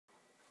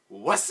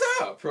What's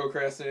up,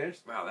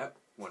 procrastinators? Wow, that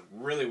one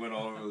really went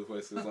all over the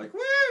place. It was like,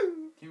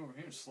 woo! Came over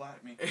here and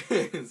slapped me.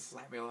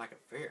 Slap me like a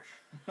fish.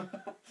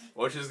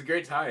 Which is a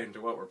great tie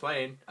into what we're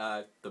playing.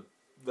 The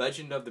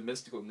Legend of the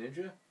Mystical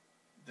Ninja?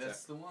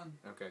 That's the one.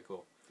 Okay,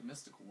 cool. The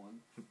mystical one.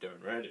 Darn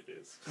right it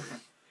is.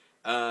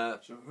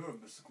 Show her a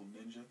mystical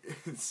ninja.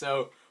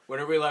 So,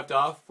 whenever we left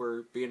off,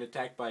 we're being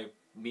attacked by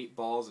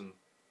meatballs and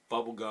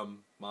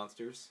bubblegum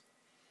monsters.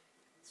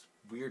 It's a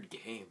weird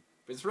game.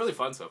 But it's really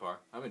fun so far.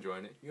 I'm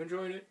enjoying it. You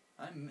enjoying it?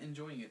 I'm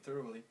enjoying it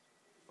thoroughly.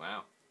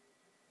 Wow.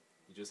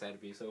 You just had to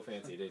be so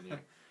fancy, didn't you?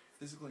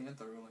 Physically and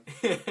thoroughly.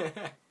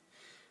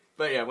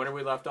 But yeah, whenever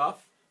we left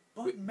off...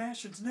 Button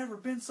mashing's never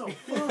been so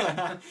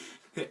fun!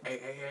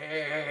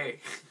 Hey.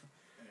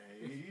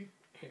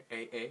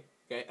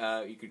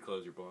 Okay, you could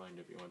close your blind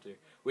if you want to.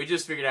 We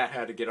just figured out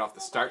how to get off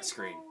the start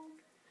screen.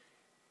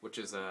 Which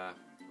is a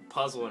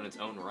puzzle in its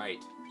own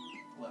right.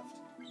 Left.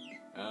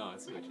 Oh, I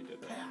see what you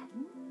did there.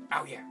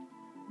 Oh, yeah.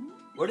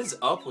 What is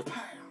up with...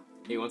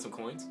 Hey, you want some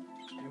coins?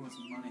 You want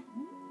some money?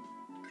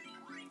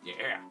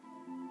 Yeah.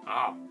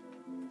 Oh.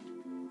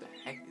 The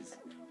heck is...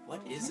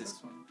 What is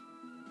this? one?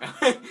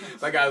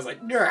 My guy was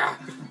like, nah.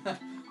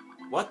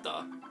 What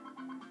the?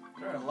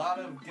 There are a lot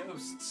of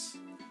ghosts.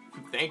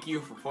 Thank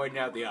you for pointing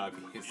out the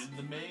obvious. In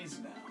the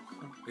maze now.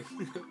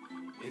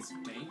 It's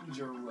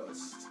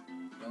dangerous.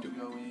 Don't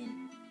go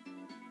in.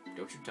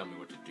 Don't you tell me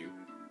what to do.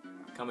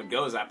 Come and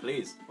go as I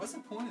please. What's the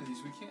point of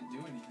these? We can't do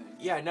anything.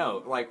 Yeah, I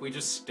know. Like, we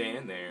just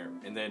stand there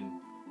and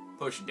then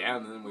push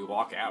down and then we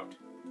walk out.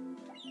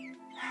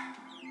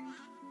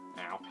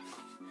 Ow.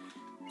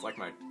 It's like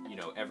my,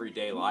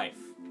 everyday life.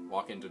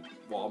 Walk into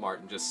Walmart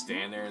and just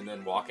stand there and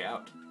then walk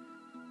out.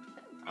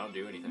 I don't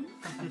do anything.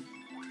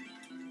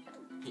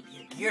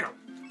 Get him!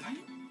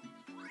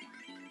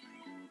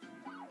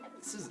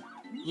 This is...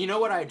 You know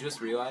what I just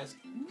realized?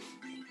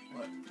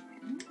 What?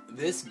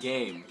 This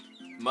game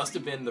must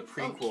have been the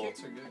prequel... Oh,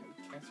 cats are good.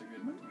 Cats are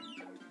good.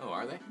 Oh,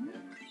 are they?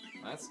 Yeah.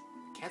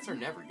 Cats are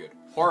never good.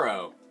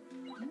 Horror.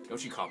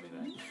 Don't you call me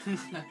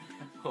that.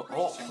 Oh,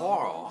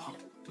 horror.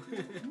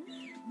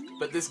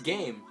 But this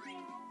game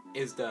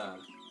is the...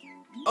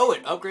 Oh,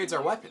 it upgrades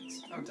our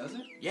weapons. Oh, does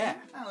it? Yeah.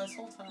 Oh, this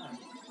whole time.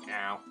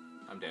 Ow.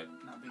 I'm dead.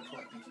 Not been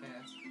collecting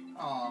cats.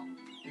 Aw,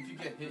 if you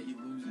get hit, you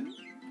lose it.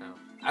 No.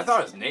 I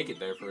thought I was naked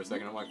there for a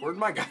second. I'm like, where'd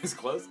my guy's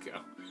clothes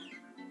go?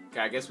 Okay,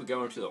 I guess we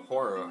go into the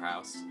horror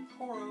house.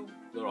 Horror.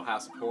 Little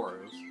house of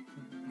horrors.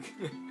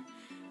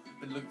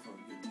 Been looking for a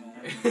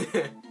good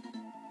time.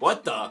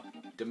 What the?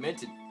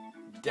 Demented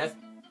death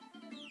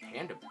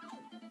panda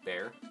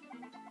bear?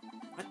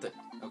 What the?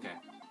 Okay.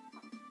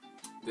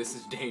 This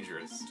is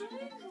dangerous.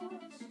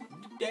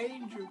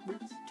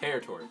 Dangerous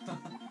territory.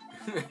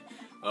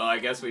 Well, I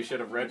guess we should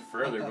have read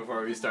further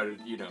before we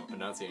started,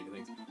 enunciating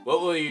things.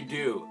 What will you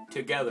do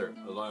together,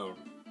 alone?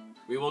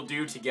 We will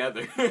do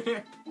together.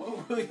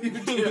 What will you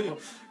do?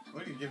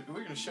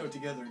 We're gonna show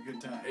together a good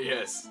time.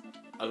 Yes.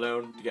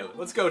 Alone, together.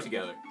 Let's go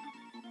together.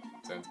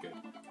 Sounds good.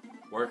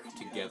 Work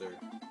together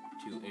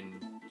to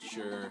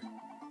ensure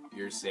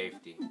your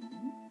safety.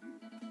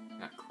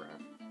 Not crap.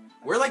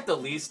 We're like the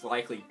least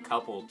likely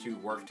couple to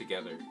work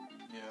together.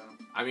 Yeah.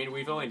 I mean,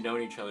 we've only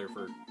known each other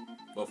for,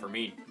 well, for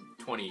me,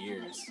 20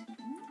 years.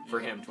 For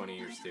him, 20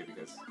 years too,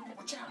 because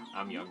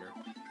I'm younger.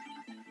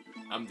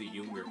 I'm the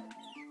younger.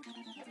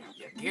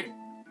 Yeah, get it.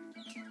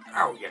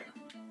 Oh, yeah.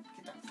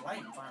 Get that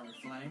flame, fiery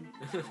flame.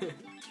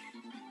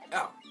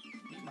 Oh.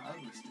 Need my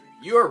ugly streak.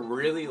 You are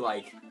really,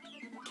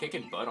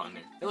 kicking butt on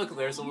there. Hey, look,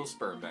 there's a little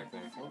sperm back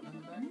there. Floating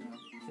in the background.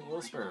 A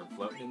little sperm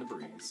floating in the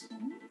breeze.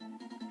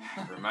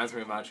 Reminds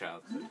me of my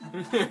childhood.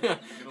 Good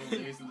old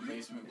days in the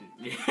basement.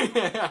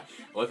 Yeah.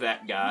 With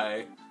that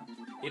guy.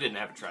 He didn't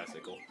have a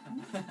tricycle.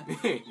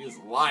 He was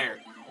a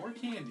liar. Or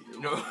candy.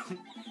 No.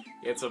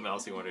 He had something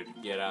else he wanted to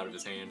get out of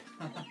his hand.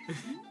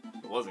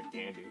 It wasn't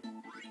candy.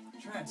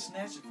 Try and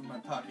snatch it from my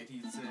pocket,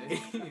 he'd say.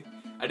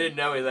 I didn't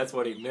know that's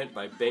what he meant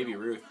by Baby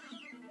Ruth.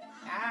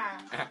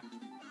 Ah.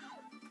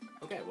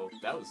 Okay, well,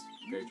 that was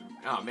very true.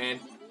 Oh, man.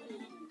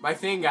 My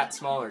thing got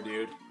smaller,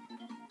 dude.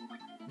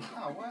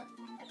 Oh, what?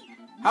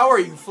 How are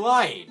you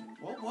flying?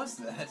 What was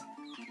that?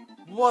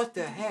 What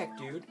the heck,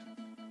 dude?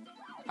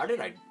 How did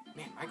I...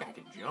 Man, my guy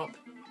can jump.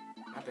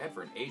 Not bad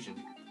for an Asian.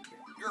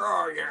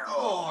 Oh, yeah.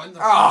 Oh, in the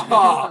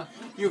Oh,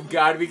 you've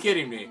got to be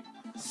kidding me.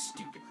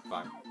 Stupid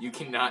fuck. You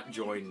cannot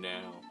join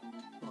now.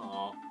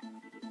 Aw.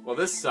 Well,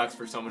 this sucks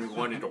for someone who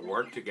wanted to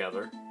work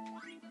together.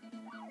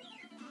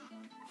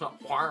 Can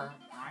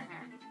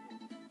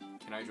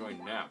I join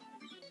now?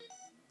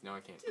 No, I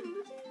can't.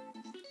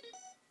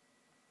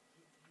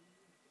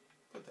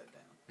 Put that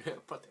down.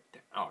 Put that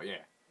down. Oh,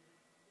 yeah.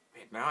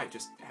 Man, now I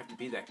just have to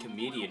be that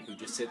comedian who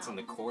just sits in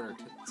the corner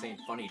saying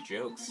funny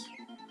jokes.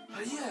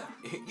 Yeah.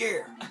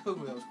 Yeah. Oh,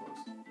 that was close.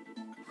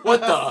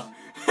 What the?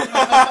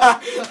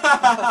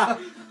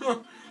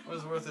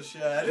 Was worth a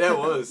shot. That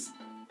was.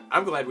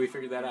 I'm glad we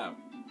figured that out.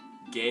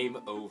 Game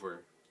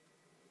over.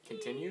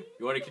 Continue?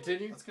 You want to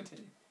continue? Let's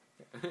continue.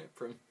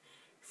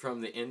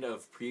 From the end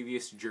of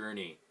previous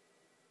journey.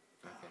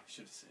 Okay.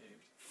 Should have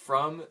saved.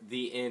 From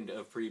the end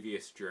of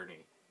previous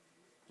journey.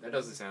 That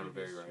doesn't sound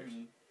very right.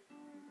 Shooting.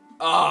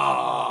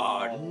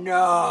 Oh,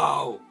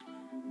 no!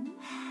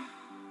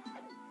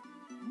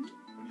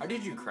 How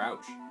did you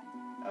crouch?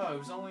 Oh, it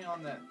was only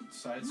on that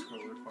side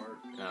scroller part.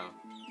 Oh.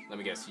 Let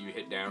me guess, you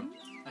hit down?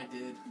 I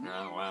did.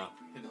 Oh, wow.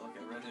 Hit it like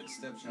a redheaded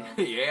stepchild.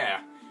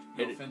 Yeah. No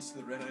Hit it, offense to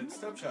the redheaded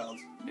stepchild.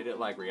 hit it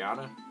like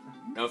Rihanna?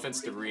 No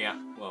offense to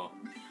Rihanna. Well.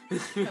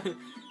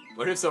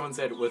 What if someone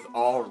said, with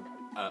all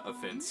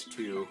offense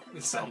to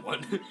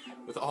someone?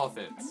 With all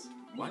offense.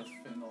 What?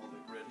 Offend all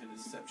the redheaded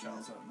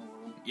stepchilds out in the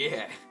world.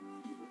 Yeah.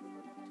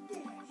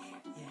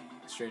 Yeah.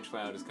 Strange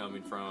cloud is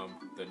coming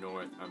from the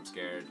north. I'm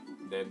scared.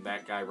 Then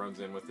that guy runs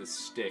in with his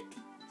stick.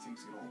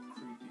 Things get all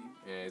creepy.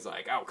 And he's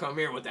like, "Oh, come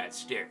here with that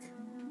stick."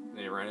 And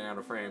then he ran out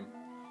of frame.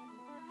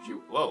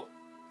 Whoa.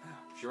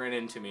 She ran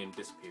into me and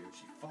disappeared.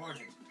 She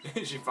farted.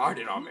 She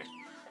farted on me.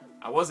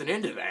 I wasn't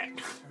into that.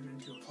 Turned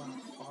into a cloud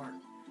of fart.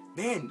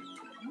 Man,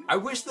 I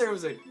wish there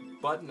was a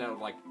button that would,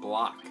 like,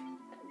 block.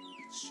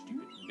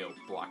 Stupid no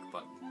block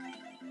button.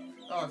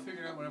 Oh, I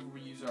figured out whenever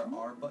we use our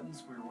R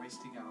buttons, we're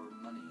wasting our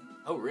money.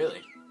 Oh,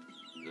 really?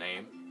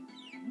 Lame.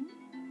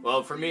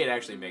 Well, for me, it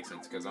actually makes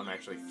sense, because I'm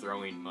actually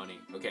throwing money.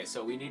 Okay,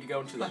 so we need to go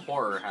into the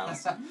horror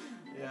house.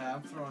 Yeah,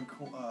 I'm throwing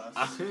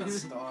a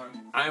star.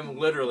 I'm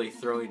literally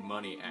throwing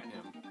money at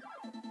him.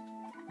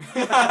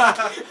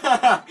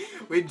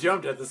 We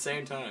jumped at the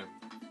same time.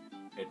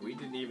 And we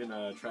didn't even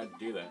try to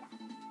do that.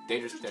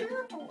 Dangerous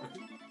territory.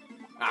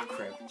 Ah,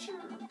 crap.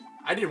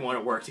 I didn't want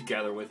to work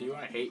together with you.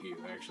 I hate you,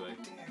 actually.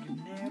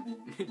 Damn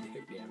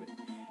Damn it.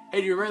 Hey,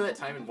 do you remember that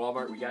time in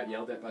Walmart we got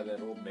yelled at by that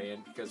old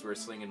man because we're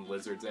slinging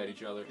lizards at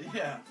each other?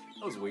 Yeah.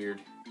 That was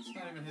weird. It's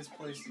not even his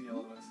place to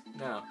yell at us.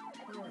 No.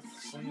 We weren't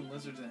slinging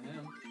lizards at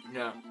him.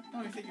 No. I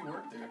don't even think he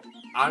worked there.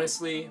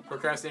 Honestly,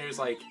 procrastinators,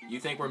 like, you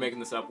think we're making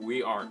this up.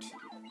 We aren't.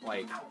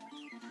 Like,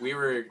 we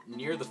were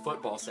near the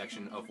football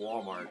section of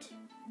Walmart,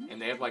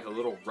 and they have, like, a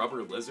little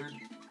rubber lizard.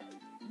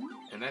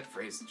 And that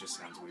phrase just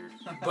sounds weird.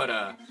 But,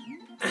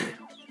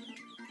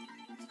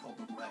 It's called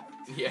the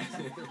rabbit. yeah.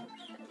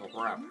 The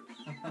rabbit.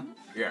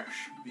 Yes.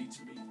 Beats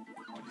me.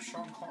 Are you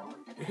Sean Carter?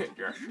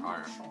 Yes, I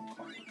am. Sean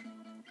Carter.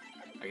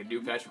 I can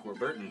do Patrick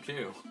Warburton,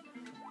 too.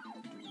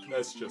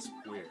 That's just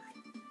weird.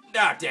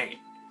 Ah, dang it.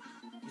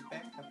 Get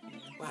back up here.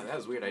 Wow, that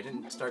was weird. I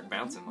didn't start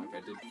bouncing like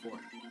I did before.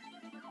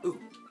 Ooh.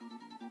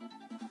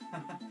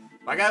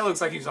 My guy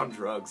looks like he's on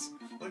drugs.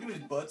 Look at his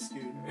butt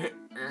scooting.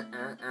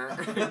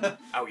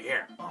 Oh,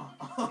 yeah.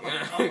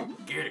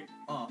 Get it.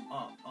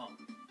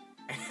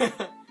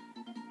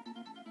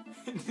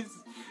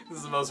 This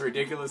is the most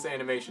ridiculous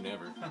animation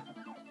ever.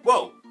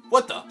 Whoa!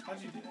 What the?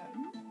 How'd you do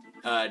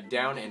that?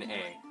 Down in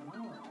A.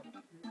 Oh.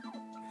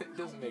 It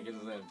doesn't make any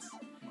sense.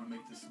 I'm gonna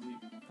make this leap.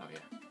 Oh,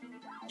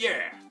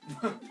 yeah.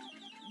 Yeah!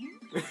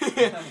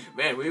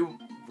 Man, we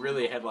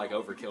really had, like,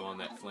 overkill on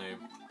that flame.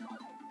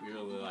 We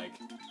really, like...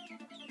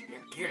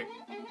 Yeah, get it.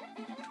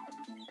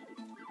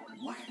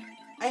 What?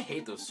 I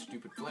hate those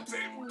stupid flips.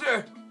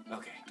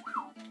 Okay.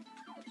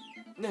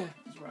 Nah.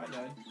 That's where I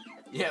died.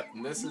 Yep,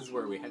 and this is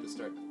where we had to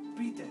start.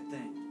 Beat that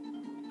thing.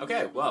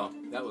 Okay, well,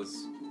 that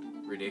was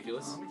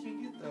ridiculous. Oh, we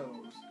can't get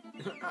those.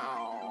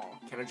 Oh,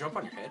 can I jump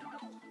on your head?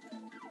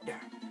 Yeah.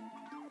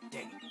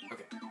 Dang it.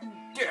 Okay.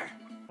 Yeah.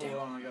 Hold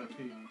on, I gotta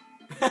pee.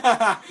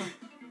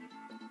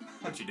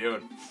 What you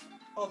doing?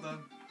 Hold on.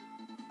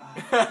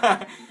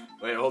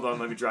 Wait, hold on,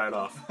 let me dry it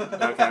off.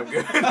 Okay, I'm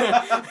good.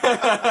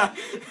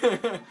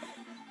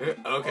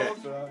 Okay. I'll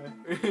try.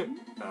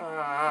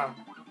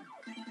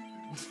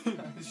 Did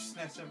you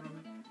snatch that from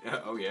me?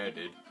 Oh yeah, I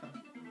did.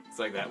 It's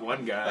like that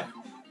one guy.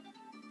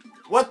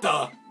 What the?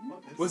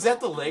 What is Was that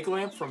the leg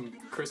lamp from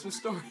Christmas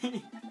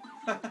Story?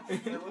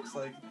 It looks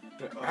like.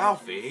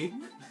 Alfie,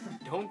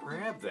 don't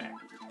grab that.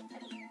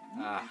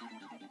 Ah,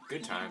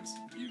 good times.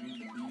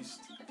 Beauty and the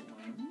Beast.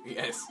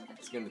 Yes,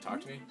 it's gonna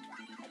talk to me.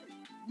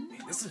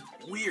 Man, this is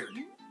weird.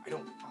 I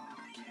don't. Oh,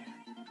 yeah.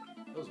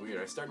 That was weird.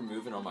 I started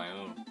moving on my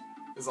own.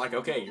 It's like,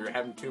 okay, you're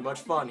having too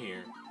much fun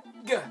here.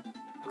 Gah.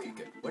 Okay,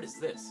 good. What is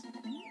this?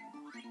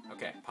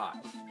 Okay,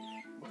 pot.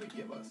 What did it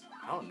give us?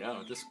 I don't know.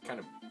 It just kind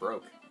of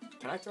broke.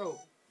 Can I throw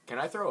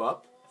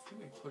up? I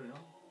think we put it on.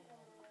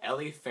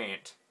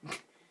 Elephant.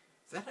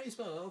 Is that how you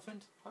spell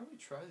elephant? How do we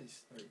try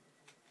these? Like,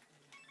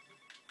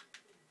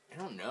 I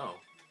don't know.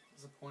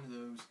 what's the point of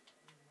those?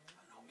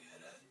 I don't get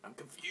it. I'm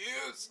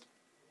confused.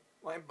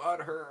 My butt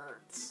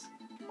hurts.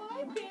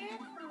 My back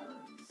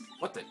hurts.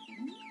 What the?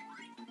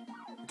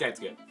 Okay, it's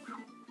good.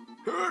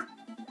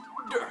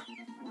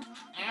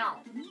 Ow.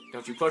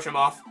 Don't you push him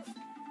off.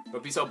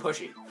 Don't be so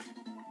pushy.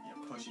 You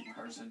pushy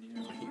person, you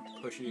know. You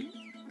pushy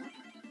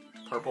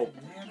purple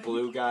Damn it.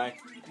 blue guy.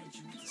 I beat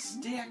you with a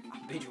stick. I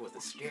beat you with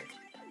a stick.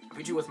 I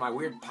beat you with my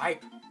weird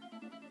pipe.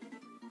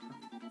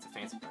 It's a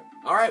fancy pipe.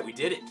 Alright, we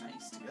did it.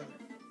 Nice together.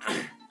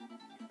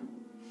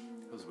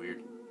 That was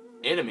weird.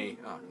 Enemy?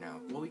 Oh no.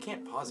 Well, we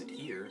can't pause it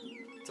here.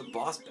 It's a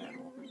boss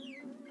battle.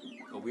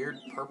 A weird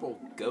purple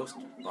ghost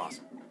boss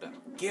battle.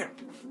 Get him.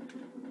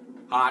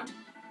 Hot.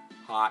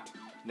 Hot.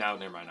 No,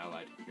 never mind. I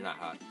lied. You're not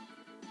hot.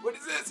 What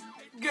is this?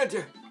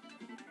 Good.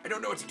 I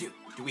don't know what to do.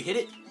 Do we hit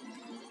it?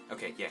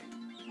 Okay, yeah.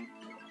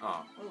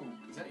 Oh,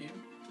 Oh, is that you?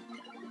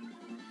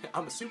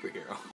 I'm a superhero.